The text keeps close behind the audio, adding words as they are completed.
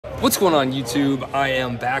What's going on YouTube? I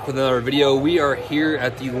am back with another video. We are here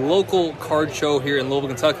at the local card show here in Louisville,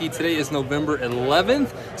 Kentucky. Today is November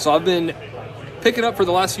 11th. So I've been picking up for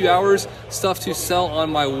the last few hours stuff to sell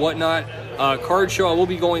on my Whatnot card show. I will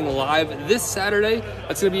be going live this Saturday.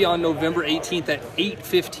 That's gonna be on November 18th at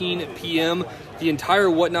 8:15 p.m. The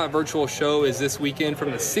entire Whatnot virtual show is this weekend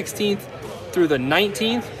from the 16th through the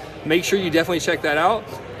 19th. Make sure you definitely check that out.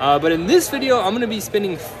 But in this video, I'm gonna be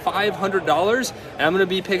spending $500 and I'm gonna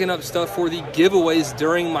be picking up stuff for the giveaways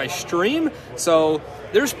during my stream. So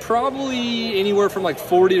there's probably anywhere from like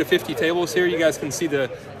 40 to 50 tables here. You guys can see the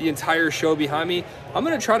entire show behind me. I'm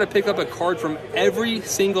gonna try to pick up a card from every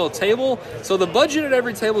single table. So the budget at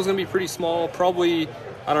every table is gonna be pretty small, probably,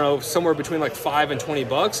 I don't know, somewhere between like $5 and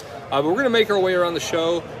 $20. But we're gonna make our way around the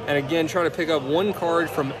show and again, try to pick up one card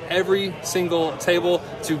from every single table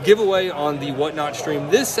to give away on the Whatnot stream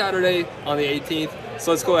this Saturday on the 18th.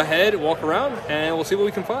 So let's go ahead, walk around, and we'll see what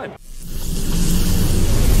we can find.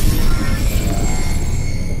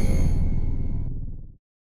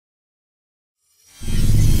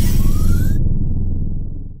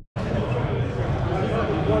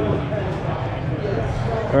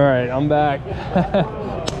 All right, I'm back.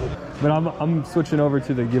 But I'm switching over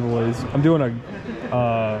to the giveaways. I'm doing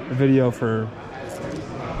a video for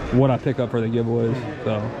what I pick up for the giveaways.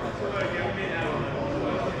 So,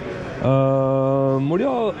 what do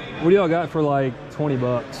y'all got for like 20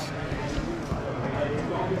 bucks?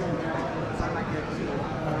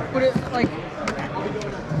 What it like?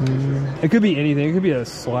 It could be anything. It could be a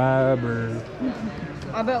slab or.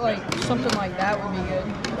 I bet like something like that would be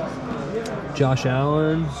good. Josh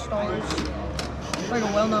Allen. Stars. Like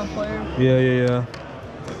a well-known player. Yeah.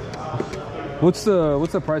 What's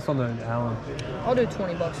the price on the Allen? I'll do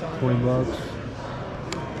 20 bucks on it. 20 bucks.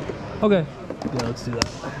 Okay. Yeah, let's do that.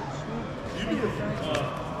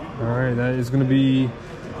 All right, that is going to be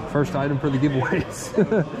first item for the giveaways.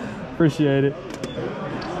 Appreciate it.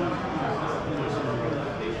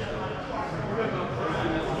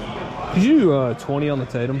 Could you do 20 on the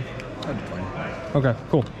Tatum? I'll do 20. Okay,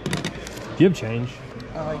 cool. Do you have change?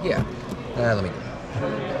 Yeah. Let me get it.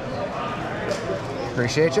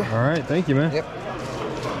 Appreciate you. All right, thank you, man. Yep.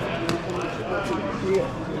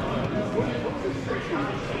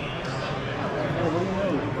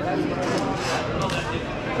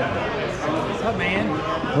 What's up,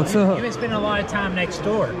 man? What's up? You've been spending a lot of time next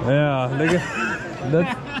door. Yeah,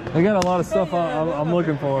 they got a lot of stuff I'm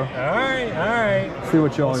looking for. All right. See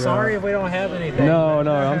what y'all got. Sorry if we don't have anything. No,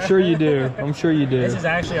 I'm sure you do. I'm sure you do. This is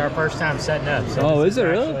actually our first time setting up. So oh, this is it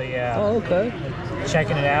really? Actually, yeah. Oh, okay.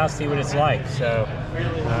 Checking it out, see what it's like. So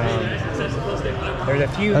there's a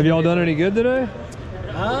few. Have y'all done any good today?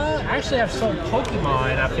 Actually, I've sold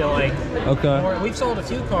Pokemon. I feel like. Okay. We've sold a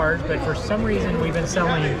few cards, but for some reason we've been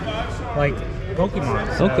selling like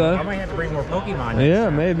Pokemon. So okay. I might have to bring more Pokemon.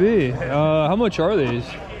 Yeah, maybe. How much are these?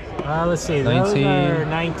 Let's see. 19. Those are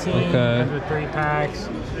 19. Okay. Those are 3 packs.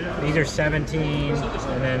 These are 17,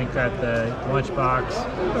 and then you got the lunchbox.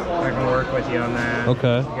 I can work with you on that.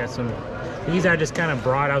 Okay. You got some. These I just kind of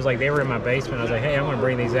brought. I was like, they were in my basement. I was like, hey, I'm gonna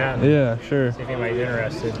bring these out. And Yeah, sure. see if anybody's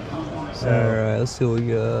interested. So, all right, let's see what we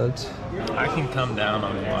got. I can come down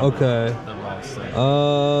on one. Okay. The most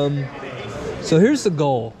thing. So here's the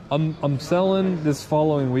goal. I'm selling this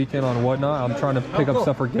following weekend on Whatnot. I'm trying to pick up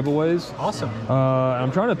stuff for giveaways. awesome.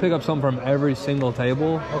 I'm trying to pick up something from every single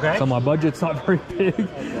table. Okay. So my budget's not very big.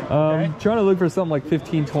 Trying to look for something like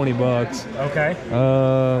 15, 20 bucks. Okay.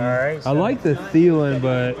 All right. I like the Thielen,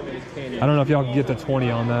 but I don't know if y'all can get the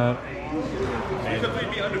 20 on that.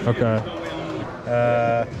 Okay.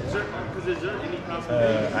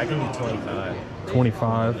 I can do 25.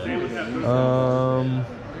 25.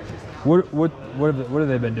 What have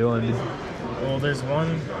they been doing? Well, there's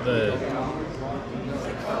one, the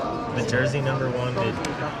jersey number 1 did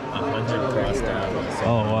 100 crossed out.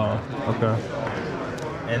 Oh wow. Okay.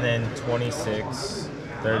 And then 26,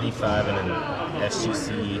 35, and an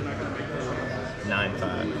SGC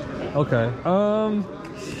 95. Okay.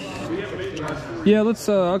 Yeah, let's.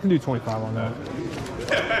 I can do 25 on that.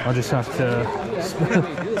 I'll just have to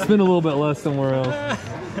spend a little bit less somewhere else.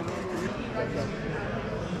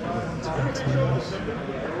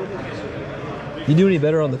 You do any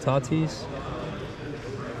better on the Tatis?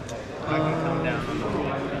 I can come down.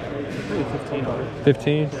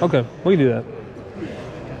 15? Okay, we can do that.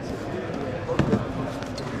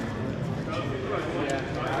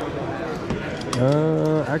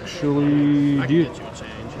 Actually, do you?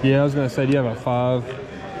 Yeah, I was gonna say, do you have a 5?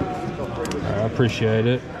 I appreciate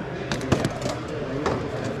it.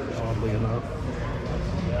 Oddly enough.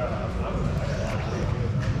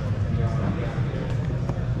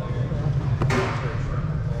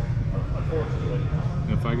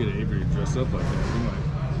 I get Avery to dress up like that, we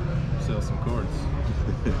might sell some cards.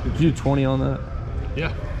 Did you do 20 on that?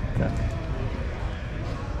 Yeah. Okay.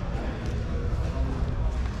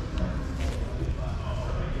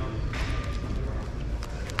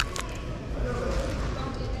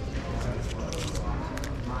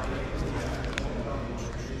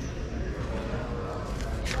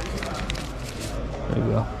 There you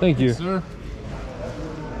go. Thank you. Yes, sir.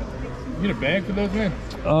 You get a bag for those, man?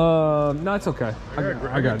 No, it's okay.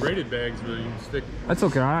 I got graded bags where you can stick. That's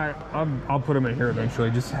okay. I'll put them in here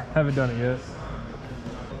eventually. Just haven't done it yet.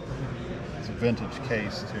 It's a vintage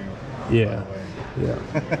case too. Yeah. Yeah.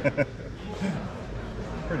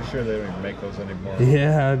 Pretty sure they don't even make those anymore.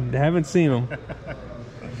 Yeah, I haven't seen them.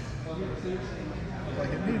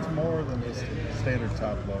 Like it needs more than just standard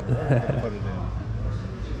top loader. Put it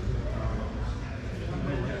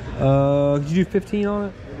in. Did you do 15 on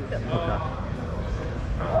it? Yeah. Okay.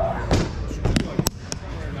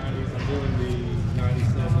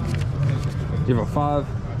 You have a 5?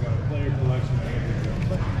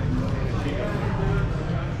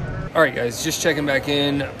 All right, guys, just checking back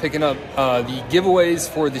in, picking up the giveaways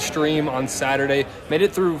for the stream on Saturday. Made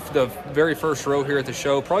it through the very first row here at the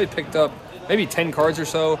show. Probably picked up maybe 10 cards or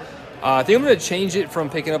so. I think I'm going to change it from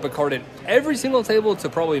picking up a card at every single table to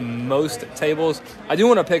probably most tables. I do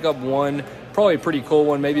want to pick up one, probably a pretty cool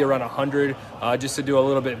one, maybe around 100, just to do a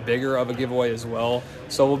little bit bigger of a giveaway as well.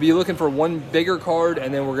 So we'll be looking for one bigger card,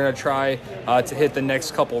 and then we're going to try to hit the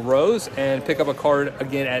next couple rows and pick up a card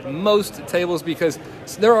again at most tables, because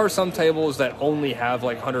there are some tables that only have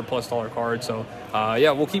like $100+ cards. So yeah,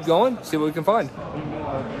 we'll keep going, see what we can find.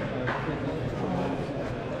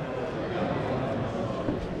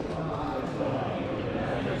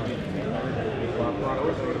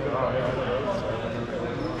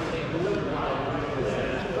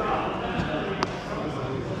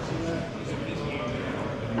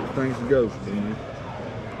 Everything's a ghost, man.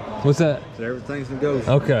 What's that? So everything's a ghost.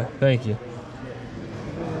 Okay, thank you.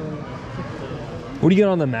 What do you get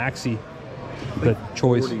on the maxi? The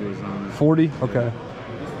choice? 40 was on it. 40? Okay.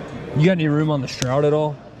 You got any room on the Stroud at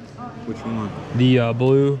all? Which one? The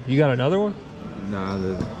blue. You got another one? Nah,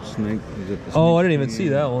 the snake. Is it the Oh, I snake didn't even thing? see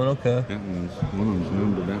that one. Okay. That one's, one of them's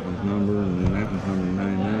numbered, that one's numbered, and then that one's number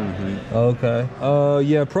 99, I think. Okay.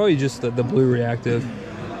 Yeah, probably just the blue reactive.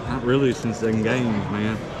 Not really since them games,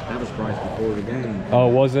 man. That was priced before the game. Oh,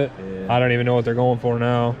 was it? Yeah. I don't even know what they're going for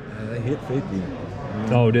now. They hit 50.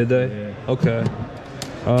 Oh, did they? Yeah. Okay.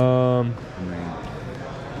 I mean,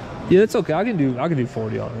 Yeah, that's okay. I can do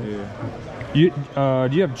 40 on it. yeah. You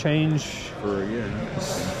do you have change? For, yeah.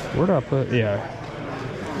 Where did I put? Yeah.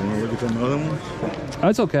 You want to look at some other ones?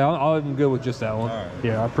 That's okay. I'm good with just that one. All right.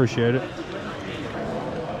 Yeah, I appreciate it.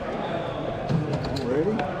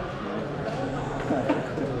 Ready?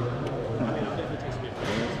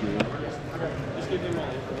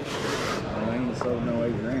 I ain't sold no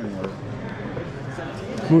 8 grand worth.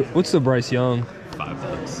 What's the Bryce Young?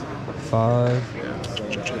 $5. 5.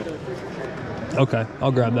 Okay,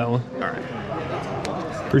 I'll grab that one. All right.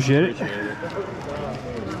 Appreciate it.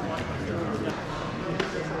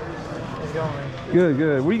 Good,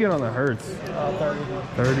 good. What do you get on the Hertz? 30.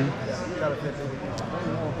 30? Got a 50.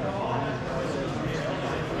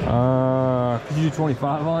 Could you do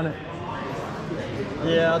 25 on it?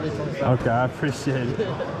 Yeah, I'll do 25. Okay, I appreciate it.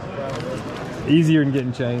 Easier than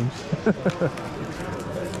getting changed.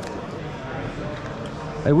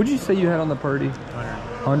 Hey, what'd you say you had on the Purdy?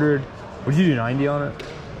 100. Would you do 90 on it?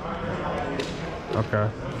 Okay.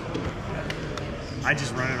 I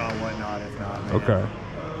just run it on whatnot if not. Man. Okay.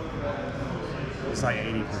 It's like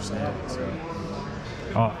 80%. So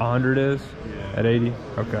 100 is? Yeah. At 80?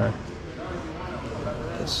 Okay.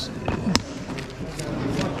 Let's see.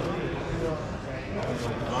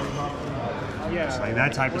 yeah, it's like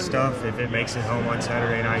that type of stuff. If it makes it home on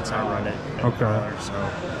Saturday nights, I run it. Okay. So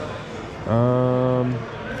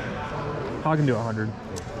I can do 100.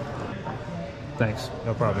 Thanks.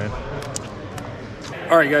 no problem, man.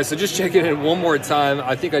 All right, guys, so just checking in one more time.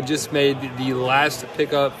 I think I just made the last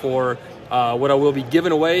pickup for what I will be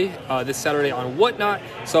giving away this Saturday on Whatnot.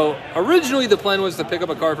 So originally the plan was to pick up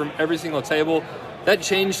a card from every single table. That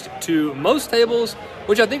changed to most tables,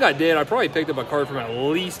 which I think I did. I probably picked up a card from at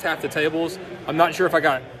least half the tables. I'm not sure if I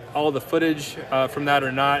got all the footage from that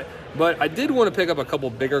or not, but I did want to pick up a couple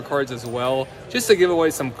bigger cards as well, just to give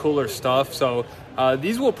away some cooler stuff. So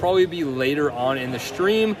these will probably be later on in the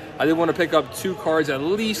stream. I did want to pick up 2 cards at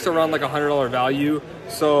least around like $100 value.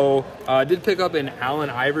 So I did pick up an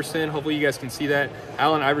Allen Iverson. Hopefully you guys can see that.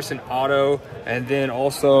 Allen Iverson auto. And then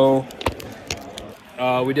also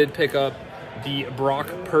we did pick up the Brock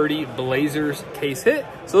Purdy Blazers case hit.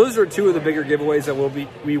 So those are two of the bigger giveaways that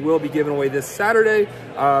we will be giving away this Saturday.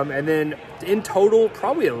 And then in total,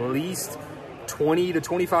 probably at least 20 to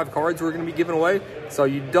 25 cards we're going to be giving away. So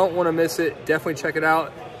you don't want to miss it. Definitely check it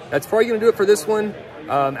out. That's probably going to do it for this one.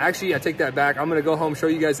 Actually, I take that back. I'm going to go home, show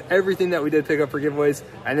you guys everything that we did pick up for giveaways,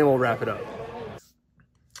 and then we'll wrap it up.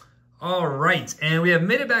 All right, and we have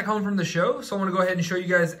made it back home from the show, so I want to go ahead and show you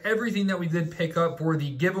guys everything that we did pick up for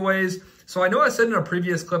the giveaways. So I know I said in a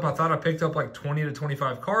previous clip I thought I picked up like 20 to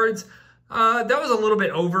 25 cards. That was a little bit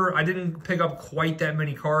over. I didn't pick up quite that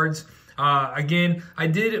many cards. Again, I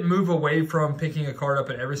did move away from picking a card up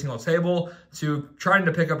at every single table to trying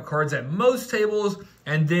to pick up cards at most tables,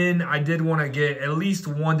 and then I did want to get at least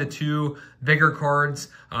 1 to 2 bigger cards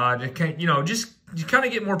to, you know, just kind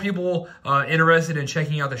of get more people interested in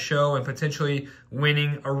checking out the show and potentially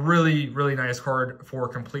winning a really, really nice card for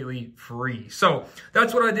completely free. So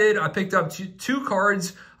that's what I did. I picked up two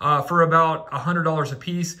cards for about $100 a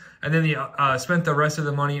piece, and then spent the rest of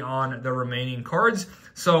the money on the remaining cards.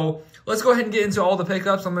 So let's go ahead and get into all the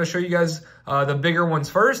pickups. I'm going to show you guys the bigger ones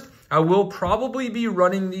first. I will probably be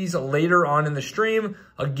running these later on in the stream.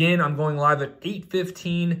 Again, I'm going live at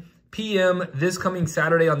 8:15 p.m. this coming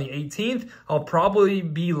Saturday on the 18th. I'll probably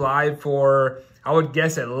be live for, I would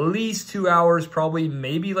guess, at least 2 hours, probably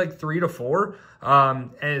maybe like 3 to 4.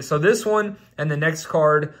 And so this one and the next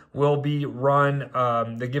card will be run,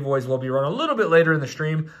 the giveaways will be run a little bit later in the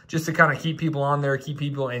stream just to kind of keep people on there, keep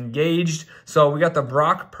people engaged. So we got the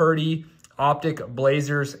Brock Purdy Optic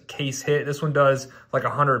Blazers case hit. This one does like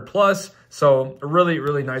 100 plus. So a really,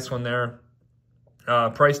 really nice one there.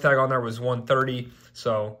 Price tag on there was $130.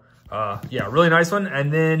 So yeah, really nice one.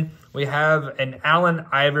 And then we have an Allen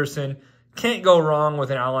Iverson. Can't go wrong with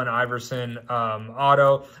an Allen Iverson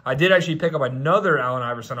auto. I did actually pick up another Allen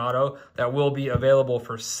Iverson auto that will be available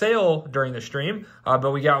for sale during the stream, but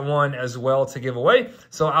we got one as well to give away.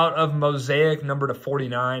 So out of Mosaic, number to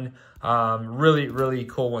 49. Really, really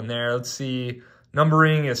cool one there. Let's see.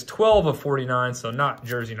 Numbering is 12 of 49, so not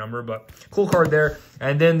jersey number, but cool card there.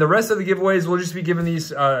 And then the rest of the giveaways, we'll just be giving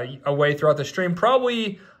these away throughout the stream.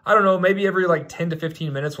 Probably, I don't know, maybe every like 10 to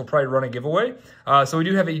 15 minutes, we'll probably run a giveaway. So we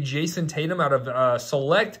do have a Jason Tatum out of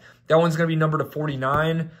Select. That one's going to be numbered to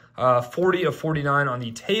 49, 40 of 49 on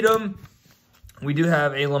the Tatum. We do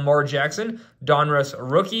have a Lamar Jackson, Donruss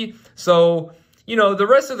rookie. So, you know, the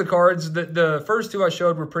rest of the cards, the first two I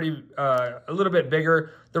showed were pretty, a little bit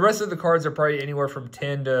bigger. The rest of the cards are probably anywhere from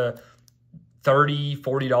 10 to $30,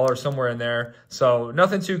 $40, somewhere in there. So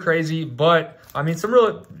nothing too crazy, but I mean, some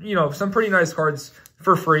real, you know, some pretty nice cards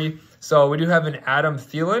for free. So we do have an Adam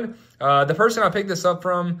Thielen. The person I picked this up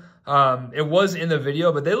from, it was in the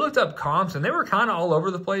video, but they looked up comps and they were kind of all over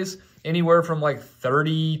the place. Anywhere from like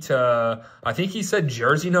 30 to, I think he said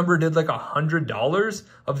jersey number did like $100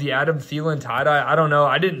 of the Adam Thielen tie-dye. I don't know.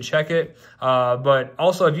 I didn't check it. But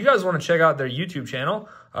also, if you guys want to check out their YouTube channel,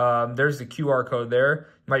 there's the QR code there.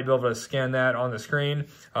 You might be able to scan that on the screen.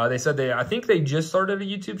 They said I think they just started a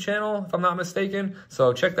YouTube channel, if I'm not mistaken.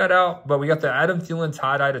 So check that out. But we got the Adam Thielen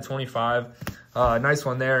tie-dye to 25. Nice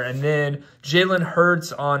one there. And then Jalen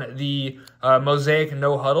Hurts on the Mosaic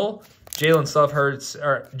No Huddle. Jalen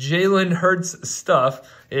Hurts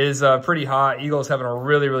stuff is pretty hot. Eagles having a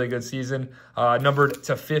really, really good season. Numbered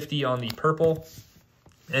to 50 on the purple.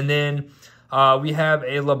 And then we have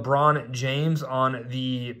a LeBron James on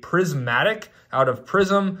the Prismatic out of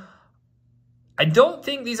Prism. I don't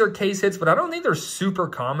think these are case hits, but I don't think they're super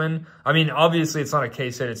common. I mean, obviously it's not a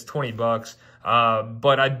case hit. It's 20 bucks.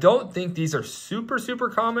 But I don't think these are super, super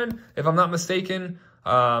common, if I'm not mistaken.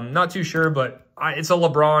 Not too sure, but it's a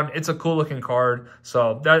LeBron. It's a cool looking card.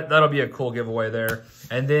 So that'll be a cool giveaway there.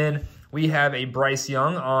 And then we have a Bryce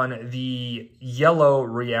Young on the yellow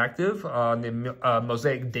reactive on the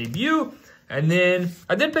Mosaic debut. And then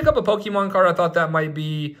I did pick up a Pokemon card. I thought that might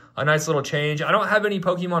be a nice little change. I don't have any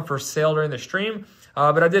Pokemon for sale during the stream,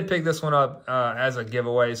 but I did pick this one up as a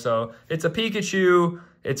giveaway. So it's a Pikachu.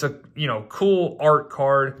 It's a, you know, cool art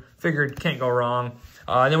card. Figured can't go wrong.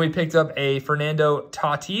 And then we picked up a Fernando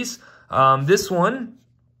Tatis. This one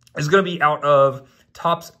is going to be out of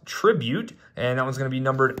Topps Tribute, and that one's going to be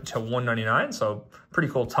numbered to 199. So pretty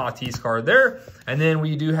cool Tatis card there. And then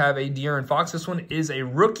we do have a De'Aaron Fox. This one is a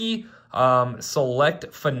rookie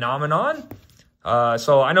select phenomenon.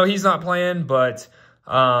 So I know he's not playing, but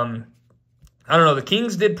I don't know. The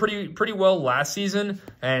Kings did pretty well last season,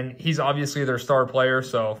 and he's obviously their star player.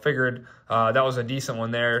 So figured that was a decent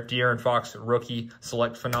one there. De'Aaron Fox, rookie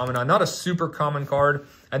select phenomenon. Not a super common card.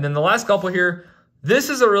 And then the last couple here, this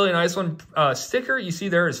is a really nice one. Sticker you see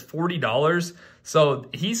there is $40. So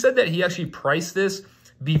he said that he actually priced this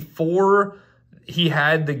before he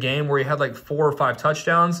had the game where he had like 4 or 5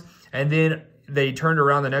 touchdowns, and then they turned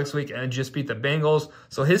around the next week and just beat the Bengals.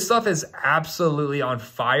 So his stuff is absolutely on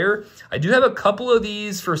fire. I do have a couple of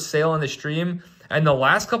these for sale on the stream, and the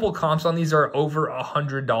last couple comps on these are over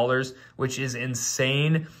 $100, which is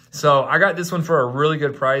insane. So I got this one for a really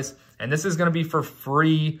good price, and this is going to be for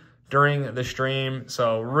free during the stream.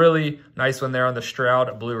 So really nice one there on the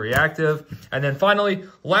Stroud Blue Reactive. And then finally,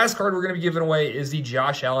 last card we're going to be giving away is the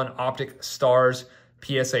Josh Allen Optic Stars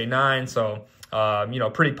PSA 9. So, you know,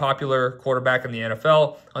 pretty popular quarterback in the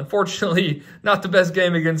NFL. Unfortunately, not the best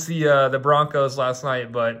game against the Broncos last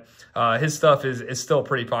night, but his stuff is still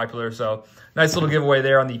pretty popular. So nice little giveaway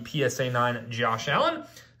there on the PSA 9 Josh Allen.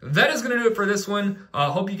 That is going to do it for this one.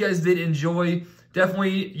 Hope you guys did enjoy.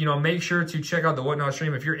 Definitely, you know, make sure to check out the Whatnot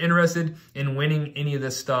stream if you're interested in winning any of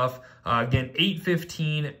this stuff. Again,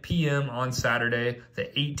 8:15 p.m. on Saturday, the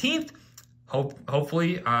 18th.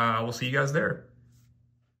 Hopefully, we'll see you guys there.